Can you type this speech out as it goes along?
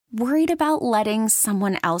Worried about letting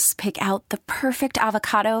someone else pick out the perfect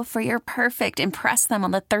avocado for your perfect impress them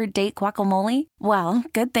on the third date guacamole? Well,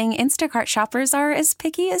 good thing Instacart shoppers are as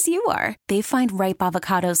picky as you are. They find ripe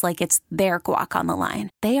avocados like it's their guac on the line.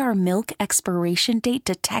 They are milk expiration date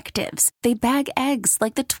detectives. They bag eggs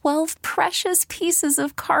like the 12 precious pieces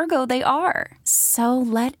of cargo they are. So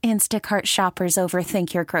let Instacart shoppers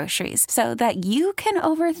overthink your groceries so that you can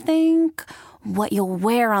overthink what you'll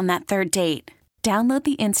wear on that third date. Download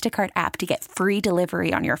the Instacart app to get free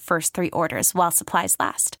delivery on your first 3 orders while supplies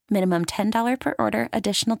last. Minimum $10 per order.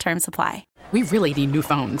 Additional terms apply. We really need new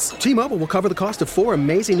phones. T-Mobile will cover the cost of 4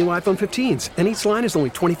 amazing new iPhone 15s, and each line is only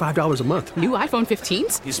 $25 a month. New iPhone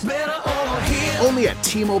 15s? It's better over here. Only at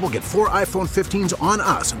T-Mobile, get 4 iPhone 15s on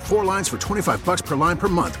us and 4 lines for $25 per line per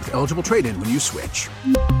month with eligible trade-in when you switch.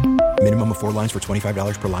 Minimum of 4 lines for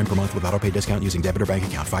 $25 per line per month with autopay discount using debit or bank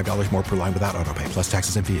account. $5 more per line without autopay, plus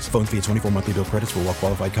taxes and fees. Phone fee at 24 monthly bill credits for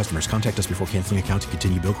well-qualified customers. Contact us before canceling account to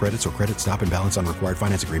continue bill credits or credit stop and balance on required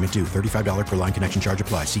finance agreement due. $35 per line connection charge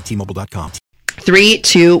applies. See T-Mobile.com. 3,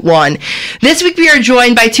 2, 1. This week we are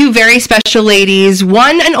joined by 2 very special ladies,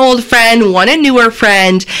 one an old friend, one a newer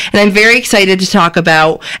friend, and I'm very excited to talk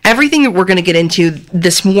about everything that we're going to get into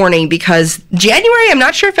this morning because January, I'm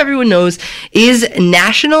not sure if everyone knows, is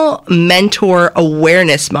National Mentor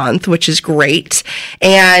Awareness Month, which is great.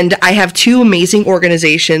 And I have 2 amazing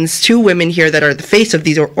organizations, 2 women here that are the face of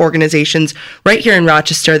these organizations right here in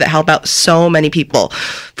Rochester that help out so many people.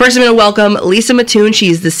 First, I'm going to welcome Lisa Mattoon.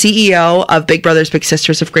 She's the CEO of Big Brothers Big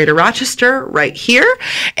Sisters of Greater Rochester right here.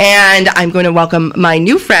 And I'm going to welcome my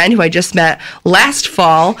new friend who I just met last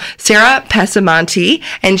fall, Sarah Pesamonte,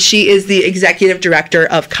 and she is the Executive Director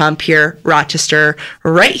of Compeer Rochester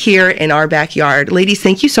right here in our backyard. Ladies,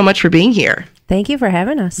 thank you so much for being here. Thank you for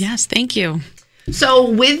having us. Yes, thank you. So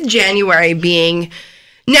with January being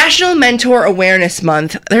National Mentor Awareness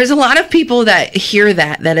Month, there's a lot of people that hear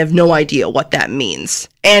that have no idea what that means.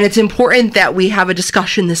 And it's important that we have a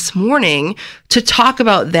discussion this morning to talk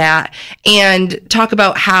about that and talk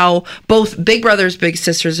about how both Big Brothers Big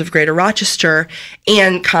Sisters of Greater Rochester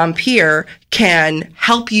and Compeer can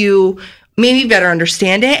help you maybe better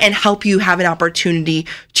understand it and help you have an opportunity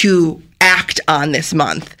to act on this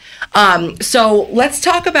month. So let's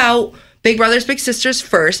talk about Big Brothers Big Sisters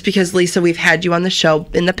first, because Lisa, we've had you on the show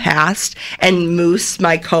in the past, and Moose,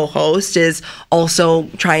 my co-host, is also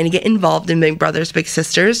trying to get involved in Big Brothers Big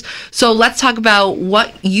Sisters. So let's talk about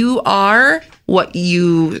what you are, what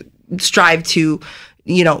you strive to,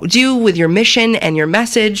 do with your mission and your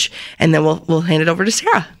message, and then we'll hand it over to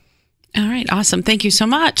Sarah. All right. Awesome. Thank you so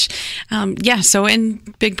much. So in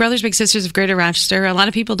Big Brothers Big Sisters of Greater Rochester, a lot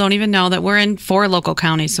of people don't even know that we're in 4 local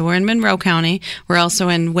counties. So we're in Monroe County. We're also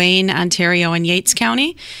in Wayne, Ontario, and Yates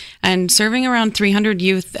County, and serving around 300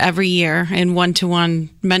 youth every year in one-to-one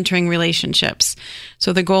mentoring relationships.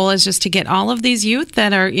 So the goal is just to get all of these youth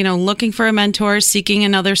that are, looking for a mentor, seeking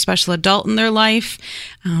another special adult in their life,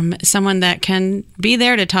 someone that can be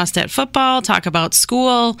there to toss that football, talk about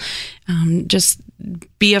school, just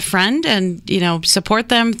be a friend and, support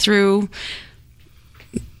them through,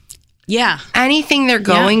 anything they're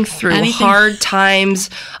going through, hard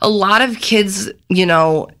times. A lot of kids, in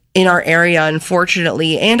our area,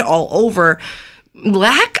 unfortunately, and all over,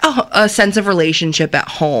 lack a sense of relationship at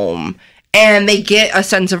home. And they get a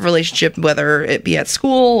sense of relationship, whether it be at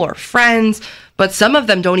school or friends, but some of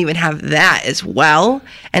them don't even have that as well.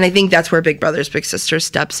 And I think that's where Big Brothers Big Sisters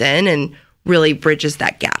steps in and really bridges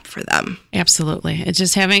that gap for them. Absolutely. It's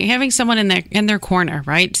just having someone in their corner,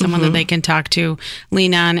 right? Someone that they can talk to,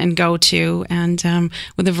 lean on, and go to. And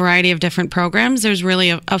with a variety of different programs, there's really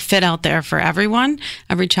a fit out there for everyone,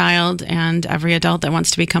 every child, and every adult that wants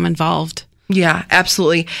to become involved. Yeah,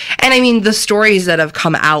 absolutely. And I mean, the stories that have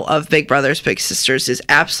come out of Big Brothers Big Sisters is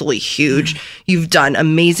absolutely huge. You've done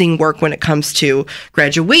amazing work when it comes to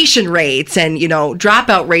graduation rates and,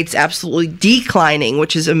 dropout rates absolutely declining,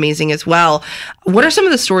 which is amazing as well. What are some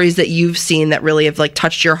of the stories that you've seen that really have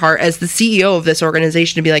touched your heart as the CEO of this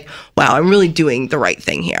organization to be like, wow, I'm really doing the right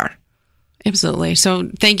thing here? Absolutely. So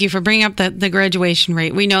thank you for bringing up the graduation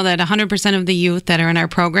rate. We know that 100% of the youth that are in our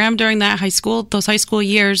program during those high school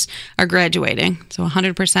years are graduating. So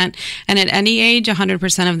 100%. And at any age,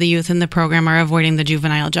 100% of the youth in the program are avoiding the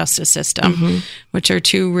juvenile justice system, which are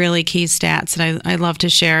 2 really key stats that I love to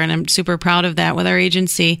share. And I'm super proud of that with our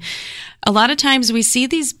agency. A lot of times we see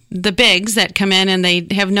the bigs that come in and they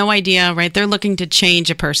have no idea, right? They're looking to change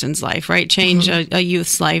a person's life, right? Change a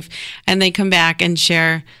youth's life. And they come back and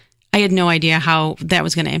share, I had no idea how that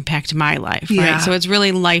was going to impact my life, right? So it's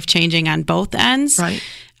really life-changing on both ends. Right.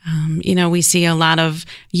 We see a lot of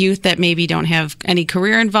youth that maybe don't have any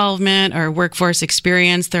career involvement or workforce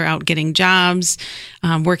experience. They're out getting jobs,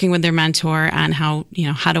 working with their mentor on how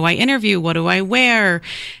do I interview? What do I wear?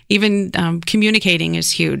 Even communicating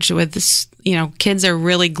is huge with this. Kids are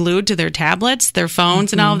really glued to their tablets, their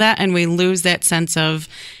phones, and all of that, and we lose that sense of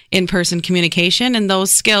in-person communication and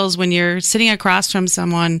those skills when you're sitting across from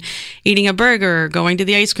someone eating a burger, going to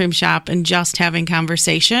the ice cream shop, and just having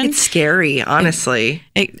conversation. It's scary, honestly.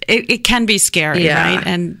 It can be scary, right?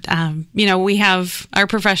 And, we have our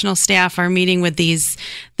professional staff are meeting with the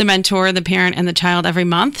mentor, the parent, and the child every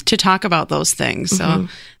month to talk about those things. So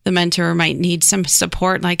the mentor might need some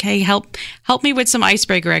support, like, hey, help me with some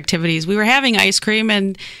icebreaker activities. We were having ice cream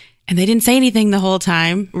and they didn't say anything the whole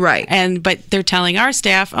time. Right. But they're telling our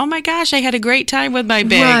staff, oh my gosh, I had a great time with my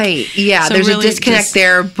big. Right. Yeah. So there's really a disconnect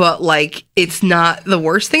there, but it's not the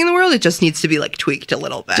worst thing in the world. It just needs to be tweaked a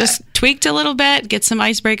little bit. Just tweaked a little bit, get some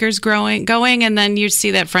icebreakers going, and then you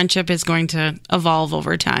see that friendship is going to evolve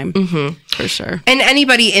over time. For sure. And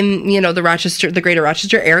anybody in, the greater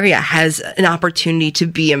Rochester area has an opportunity to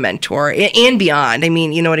be a mentor and beyond. I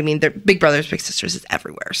mean, you know what I mean? They're Big Brothers, Big Sisters is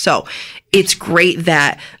everywhere. So it's great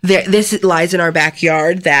that this lies in our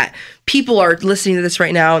backyard, that people are listening to this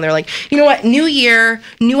right now and they're like, you know what, new year,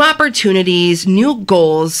 new opportunities, new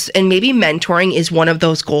goals, and maybe mentoring is one of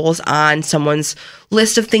those goals on someone's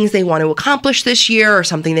list of things they want to accomplish this year or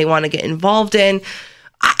something they want to get involved in.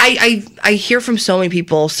 I hear from so many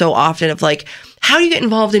people so often of how do you get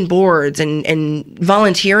involved in boards and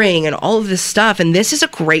volunteering and all of this stuff? And this is a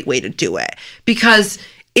great way to do it because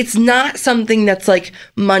it's not something that's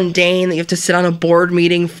mundane that you have to sit on a board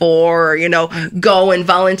meeting for, or, go and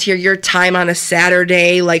volunteer your time on a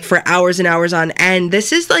Saturday, for hours and hours on end.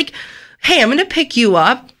 This is hey, I'm going to pick you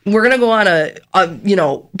up. We're going to go on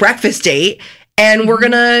a breakfast date and we're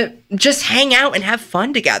going to just hang out and have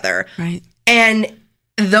fun together. Right. And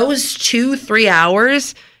those 2-3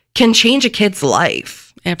 hours can change a kid's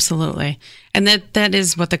life. Absolutely. And that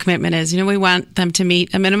is what the commitment is. We want them to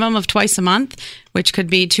meet a minimum of twice a month, which could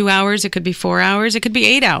be 2 hours, it could be 4 hours, it could be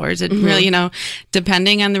 8 hours. It really,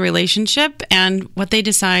 depending on the relationship and what they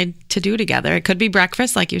decide to do together. It could be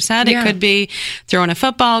breakfast, like you said. Yeah. It could be throwing a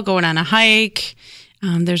football, going on a hike.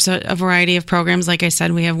 There's a variety of programs. Like I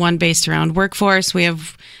said, we have one based around workforce. We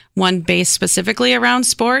have one based specifically around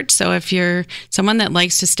sport. So if you're someone that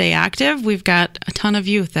likes to stay active, we've got a ton of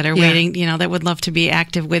youth that are waiting, that would love to be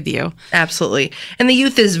active with you. Absolutely. And the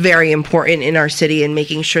youth is very important in our city and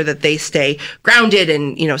making sure that they stay grounded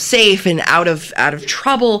and, safe and out of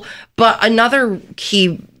trouble. But another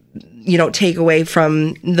key takeaway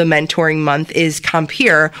from the mentoring month is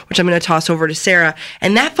Compeer, which I'm going to toss over to Sarah.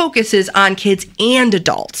 And that focuses on kids and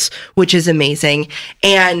adults, which is amazing.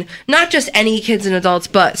 And not just any kids and adults,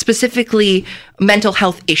 but specifically mental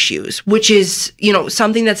health issues, which is,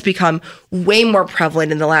 something that's become way more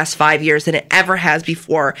prevalent in the last 5 years than it ever has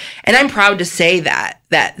before. And I'm proud to say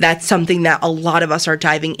that's something that a lot of us are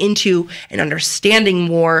diving into and understanding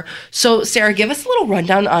more. So Sarah, give us a little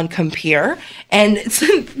rundown on Compeer, and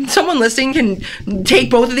someone listening can take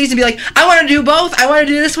both of these and be like, I want to do both. I want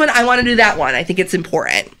to do this one. I want to do that one. I think it's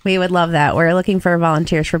important. We would love that. We're looking for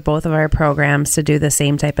volunteers for both of our programs to do the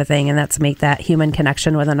same type of thing, and that's make that human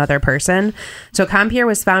connection with another person. So Compeer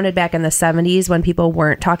was founded back in the 70s when people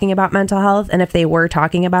weren't talking about mental health. And if they were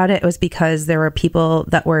talking about it, it was because there were people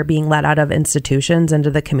that were being let out of institutions into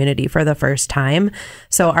the community for the first time.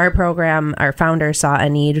 So our program, our founder saw a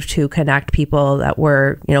need to connect people that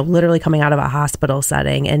were, literally coming out of a hospital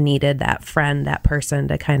setting and needed that friend, that person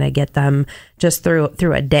to kind of get them just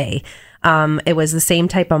through a day. It was the same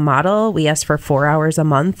type of model. We asked for 4 hours a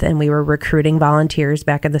month, and we were recruiting volunteers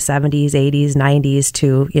back in the 70s, 80s, 90s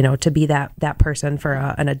to be that person for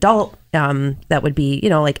an adult that would be,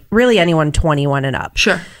 really anyone 21 and up.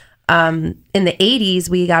 Sure. In the 80s,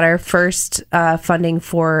 we got our first funding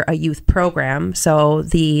for a youth program. So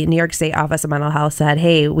the New York State Office of Mental Health said,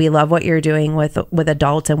 hey, we love what you're doing with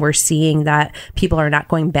adults, and we're seeing that people are not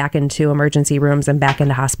going back into emergency rooms and back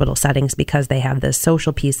into hospital settings because they have this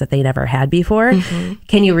social piece that they never had before. Mm-hmm.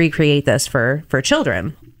 Can you recreate this for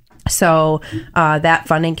children? So that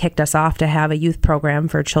funding kicked us off to have a youth program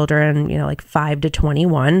for children, 5 to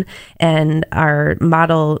 21. And our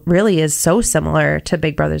model really is so similar to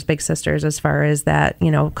Big Brothers Big Sisters as far as that,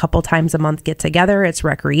 a couple times a month get together. It's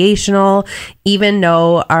recreational. Even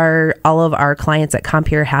though all of our clients at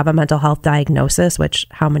Compeer have a mental health diagnosis, which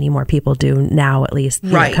how many more people do now, at least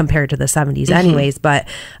compared to the 70s anyways. But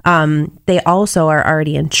they also are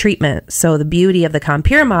already in treatment. So the beauty of the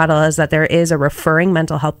Compeer model is that there is a referring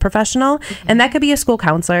mental health professional professional. And that could be a school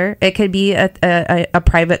counselor. It could be a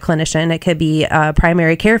private clinician. It could be a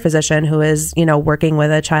primary care physician who is, working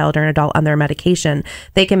with a child or an adult on their medication.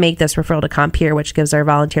 They can make this referral to Compeer, which gives our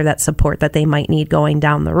volunteer that support that they might need going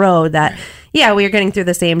down the road. That, we are getting through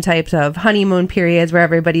the same types of honeymoon periods where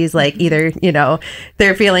everybody's like either,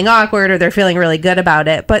 they're feeling awkward or they're feeling really good about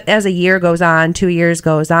it. But as a year goes on, 2 years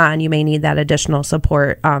goes on, you may need that additional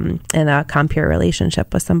support in a Compeer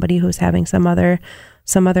relationship with somebody who's having some other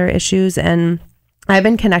issues. And I've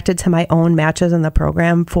been connected to my own matches in the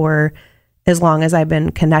program for as long as I've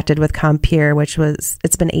been connected with Compeer,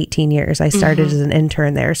 it's been 18 years. I started as an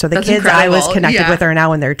intern there. So That's kids incredible. I was connected with are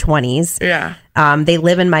now in their 20s. Yeah. They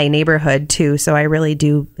live in my neighborhood too. So I really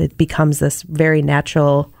it becomes this very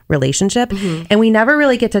natural relationship. And we never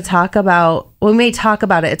really get to talk about, we may talk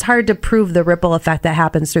about it. It's hard to prove the ripple effect that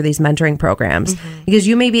happens through these mentoring programs because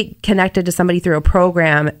you may be connected to somebody through a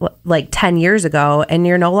program like 10 years ago and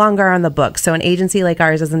you're no longer on the books. So an agency like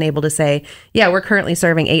ours isn't able to say, we're currently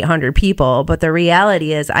serving 800 people. But the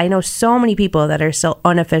reality is I know so many people that are still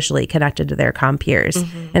unofficially connected to their compeers.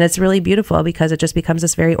 And it's really beautiful because it just becomes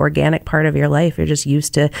this very organic part of your life. You're just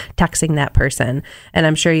used to texting that person. And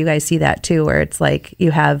I'm sure you guys see that too, where it's like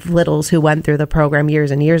you have littles who went through the program years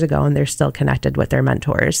and years ago and they're still connected with their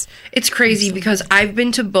mentors. It's crazy because I've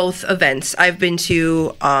been to both events. I've been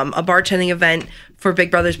to a bartending event for Big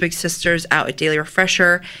Brothers Big Sisters out at Daily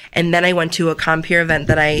Refresher, and then I went to a Compeer event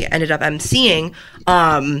that I ended up emceeing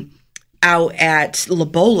out at La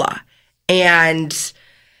Bola. And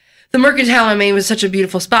the Mercantile on Main was such a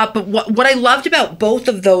beautiful spot. But what I loved about both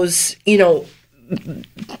of those,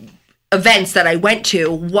 events that I went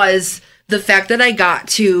to was the fact that I got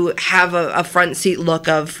to have a front seat look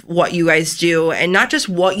of what you guys do, and not just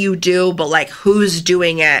what you do, but like who's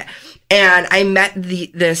doing it. And I met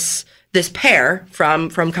this pair from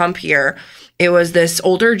Compeer. It was this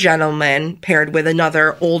older gentleman paired with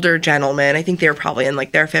another older gentleman. I think they were probably in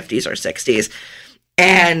like their 50s or 60s.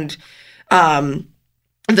 And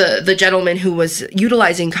the gentleman who was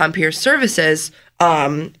utilizing Compeer's services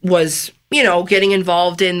was getting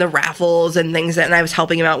involved in the raffles and things and I was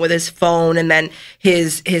helping him out with his phone. And then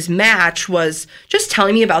his match was just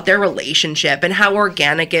telling me about their relationship and how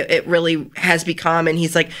organic it really has become. And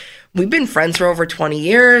he's like, we've been friends for over 20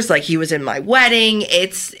 years. Like he was in my wedding.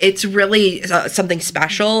 It's really something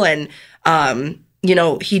special. And,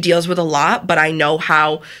 he deals with a lot, but I know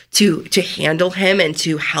how to handle him and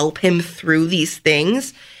to help him through these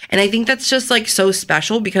things. And I think that's just like so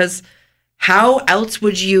special because how else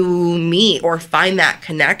would you meet or find that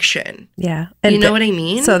connection? Yeah. And you know what I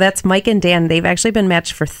mean? So that's Mike and Dan. They've actually been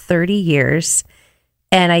matched for 30 years.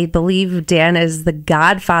 And I believe Dan is the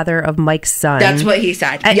godfather of Mike's son. That's what he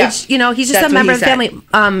said. Yeah. He's just a member of the family.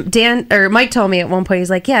 Mike told me at one point, he's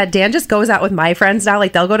like, Dan just goes out with my friends now.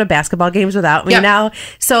 Like they'll go to basketball games without me now.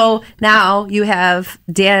 So now you have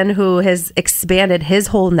Dan who has expanded his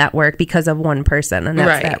whole network because of one person. And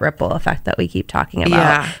that's that ripple effect that we keep talking about.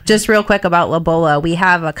 Yeah. Just real quick about La Bola. We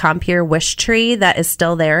have a Compeer wish tree that is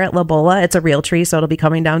still there at La Bola. It's a real tree, so it'll be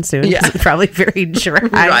coming down soon. Yeah. It's probably very dry.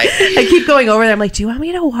 I keep going over there. I'm like, do you want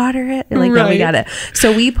me to water it? They're like, no, we got it.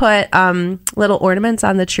 So we put little ornaments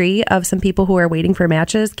on the tree of some people who are waiting for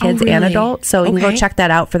matches, kids and adults. So you can go check that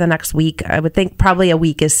out for the next week. I would think probably a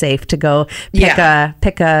week is safe to go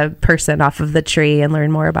pick a person off of the tree and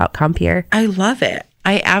learn more about Compeer. I love it.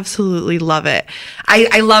 I absolutely love it.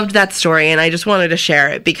 I loved that story and I just wanted to share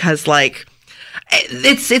it because like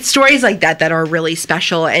it's stories like that are really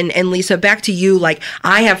special. And Lisa, back to you. Like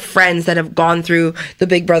I have friends that have gone through the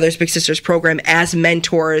Big Brothers Big Sisters program as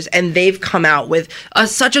mentors, and they've come out with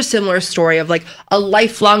such a similar story of like a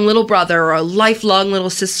lifelong little brother or a lifelong little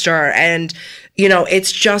sister. And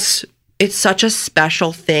it's such a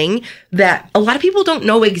special thing that a lot of people don't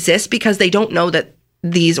know exists because they don't know that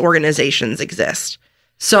these organizations exist.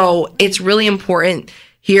 So it's really important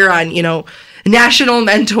here on, National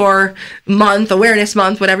Mentor Month, Awareness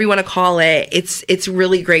Month, whatever you want to call it. It's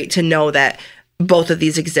really great to know that both of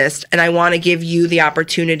these exist. And I want to give you the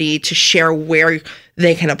opportunity to share where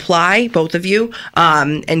they can apply, both of you,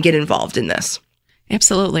 and get involved in this.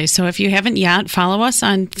 Absolutely. So if you haven't yet, follow us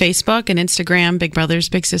on Facebook and Instagram, Big Brothers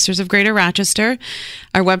Big Sisters of Greater Rochester.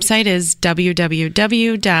 Our website is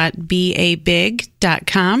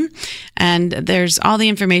www.babig.com, and there's all the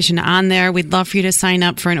information on there. We'd love for you to sign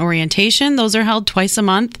up for an orientation. Those are held twice a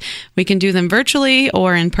month. We can do them virtually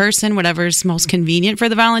or in person, whatever's most convenient for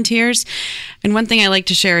the volunteers. And one thing I like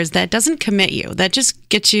to share is that doesn't commit you. That just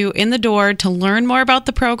gets you in the door to learn more about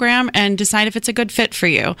the program and decide if it's a good fit for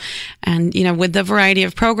you. And, with the variety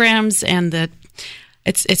of programs and the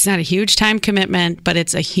it's not a huge time commitment, but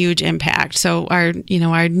it's a huge impact. So our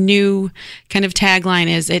new kind of tagline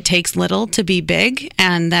is it takes little to be big.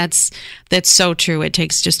 And that's so true. It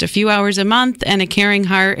takes just a few hours a month and a caring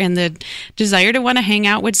heart and the desire to want to hang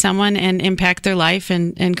out with someone and impact their life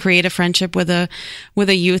and create a friendship with a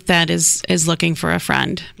youth that is looking for a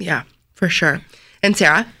friend. Yeah, for sure. And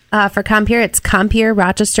Sarah? For Compeer, it's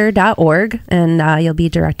compeerrochester.org, and you'll be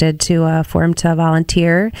directed to a form to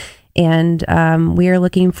volunteer. And we are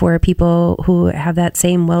looking for people who have that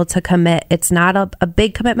same will to commit. It's not a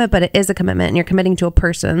big commitment, but it is a commitment, and you're committing to a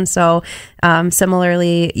person. So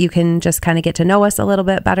similarly, you can just kind of get to know us a little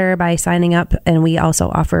bit better by signing up. And we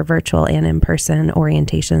also offer virtual and in-person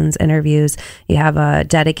orientations, interviews. You have a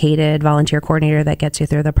dedicated volunteer coordinator that gets you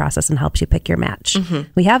through the process and helps you pick your match.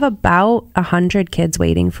 Mm-hmm. We have about 100 kids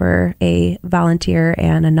waiting for a volunteer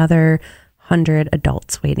and another 100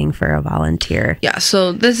 adults waiting for a volunteer. Yeah,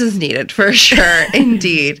 so this is needed for sure,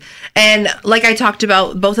 indeed. And like I talked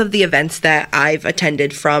about, both of the events that I've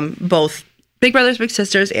attended from both Big Brothers Big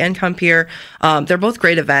Sisters and Compeer, they're both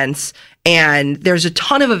great events. And there's a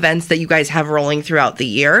ton of events that you guys have rolling throughout the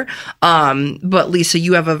year. But Lisa,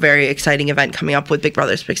 you have a very exciting event coming up with Big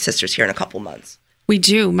Brothers Big Sisters here in a couple months. We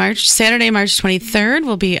do. Saturday, March 23rd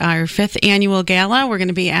will be our 5th annual gala. We're going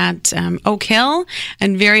to be at Oak Hill,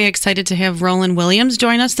 and very excited to have Roland Williams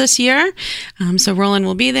join us this year. So Roland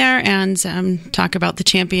will be there and talk about the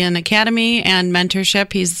Champion Academy and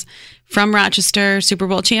mentorship. He's from Rochester, Super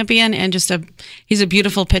Bowl champion, and he's a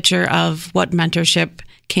beautiful picture of what mentorship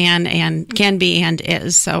can be and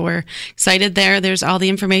is. So we're excited there. There's all the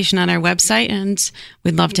information on our website, and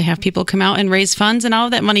we'd love to have people come out and raise funds, and all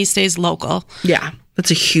of that money stays local. Yeah, that's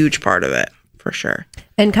a huge part of it, for sure.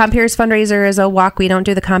 And Compeer's fundraiser is a walk. We don't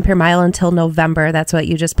do the Compeer Mile until November. That's what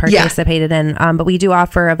you just participated in. But we do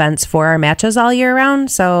offer events for our matches all year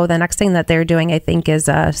round. So the next thing that they're doing, I think, is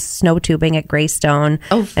snow tubing at Greystone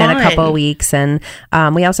in a couple of weeks. And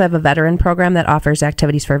we also have a veteran program that offers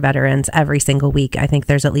activities for veterans every single week. I think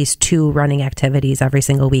there's at least 2 running activities every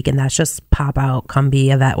single week. And that's just pop out, come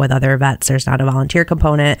be a vet with other vets. There's not a volunteer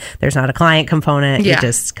component. There's not a client component. Yeah. You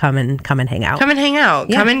just come and hang out. Come and hang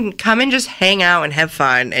out. Yeah. Come and just hang out and have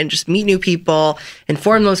fun. And just meet new people and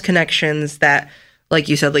form those connections that, like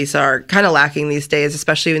you said, Lisa, are kind of lacking these days,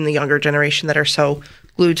 especially in the younger generation that are so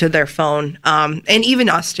glued to their phone. And even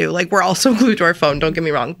us too. Like, we're also glued to our phone, don't get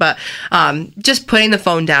me wrong. But just putting the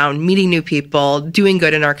phone down, meeting new people, doing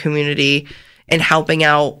good in our community, and helping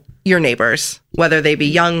out your neighbors, whether they be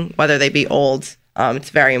young, whether they be old.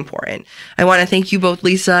 It's very important. I want to thank you both,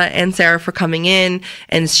 Lisa and Sarah, for coming in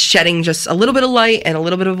and shedding just a little bit of light and a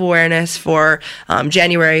little bit of awareness for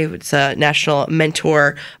January. It's a National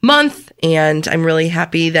Mentor Month, and I'm really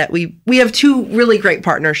happy that we have 2 really great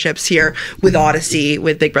partnerships here with Odyssey,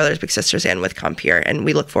 with Big Brothers Big Sisters, and with Compeer, and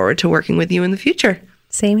we look forward to working with you in the future.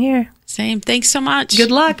 Same here. Same. Thanks so much.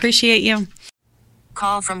 Good luck. Appreciate you.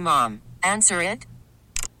 Call from mom. Answer it.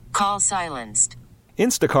 Call silenced.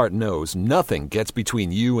 Instacart knows nothing gets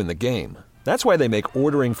between you and the game. That's why they make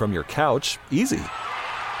ordering from your couch easy.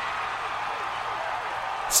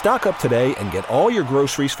 Stock up today and get all your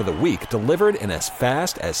groceries for the week delivered in as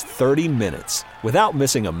fast as 30 minutes without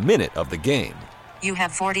missing a minute of the game. You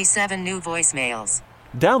have 47 new voicemails.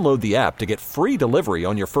 Download the app to get free delivery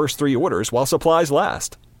on your first 3 orders while supplies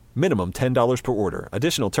last. Minimum $10 per order.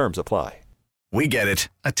 Additional terms apply. We get it.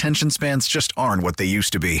 Attention spans just aren't what they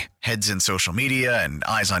used to be. Heads in social media and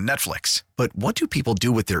eyes on Netflix. But what do people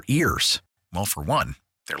do with their ears? Well, for one,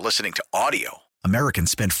 they're listening to audio. Americans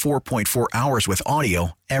spend 4.4 hours with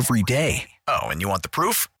audio every day. Oh, and you want the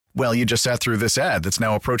proof? Well, you just sat through this ad that's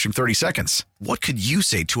now approaching 30 seconds. What could you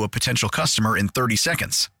say to a potential customer in 30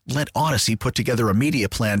 seconds? Let Odyssey put together a media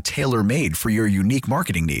plan tailor-made for your unique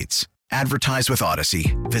marketing needs. Advertise with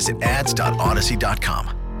Odyssey. Visit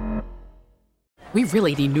ads.odyssey.com. We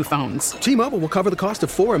really need new phones. T-Mobile will cover the cost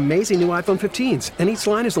of 4 amazing new iPhone 15s, and each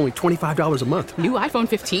line is only $25 a month. New iPhone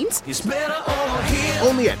 15s? It's better over here.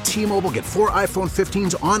 Only at T-Mobile, get 4 iPhone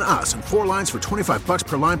 15s on us and 4 lines for $25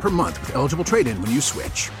 per line per month with eligible trade-in when you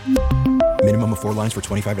switch. Minimum of 4 lines for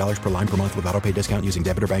 $25 per line per month with autopay discount using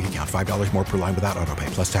debit or bank account. $5 more per line without autopay,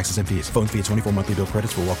 plus taxes and fees. Phone fee at 24 monthly bill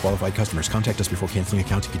credits for well-qualified customers. Contact us before canceling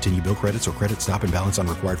account to continue bill credits or credit stop and balance on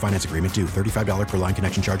required finance agreement due. $35 per line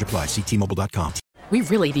connection charge applies. See T-Mobile.com. We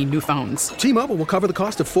really need new phones. T-Mobile will cover the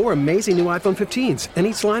cost of 4 amazing new iPhone 15s, and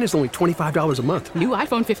each line is only $25 a month. New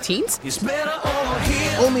iPhone 15s? It's better over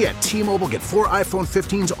here. Only at T-Mobile, get 4 iPhone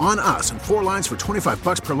 15s on us and 4 lines for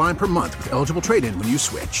 $25 per line per month with eligible trade-in when you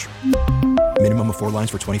switch. Minimum of 4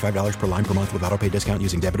 lines for $25 per line per month with autopay discount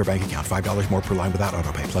using debit or bank account. $5 more per line without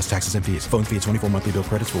autopay, plus taxes and fees. Phone fee at 24 monthly bill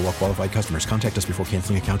credits for well qualified customers. Contact us before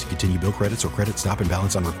canceling account to continue bill credits or credit stop and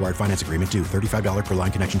balance on required finance agreement due. $35 per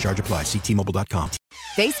line connection charge applies. See T-Mobile.com.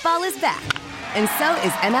 Baseball is back, and so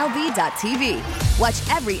is MLB.tv.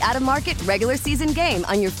 Watch every out-of-market regular season game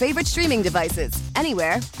on your favorite streaming devices.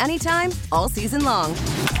 Anywhere, anytime, all season long.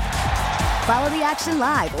 Follow the action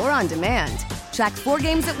live or on demand. Track 4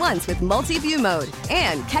 games at once with multi-view mode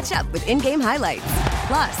and catch up with in-game highlights.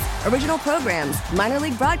 Plus, original programs, minor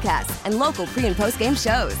league broadcasts, and local pre- and post-game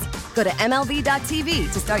shows. Go to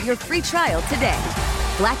MLB.tv to start your free trial today.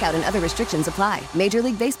 Blackout and other restrictions apply. Major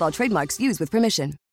League Baseball trademarks used with permission.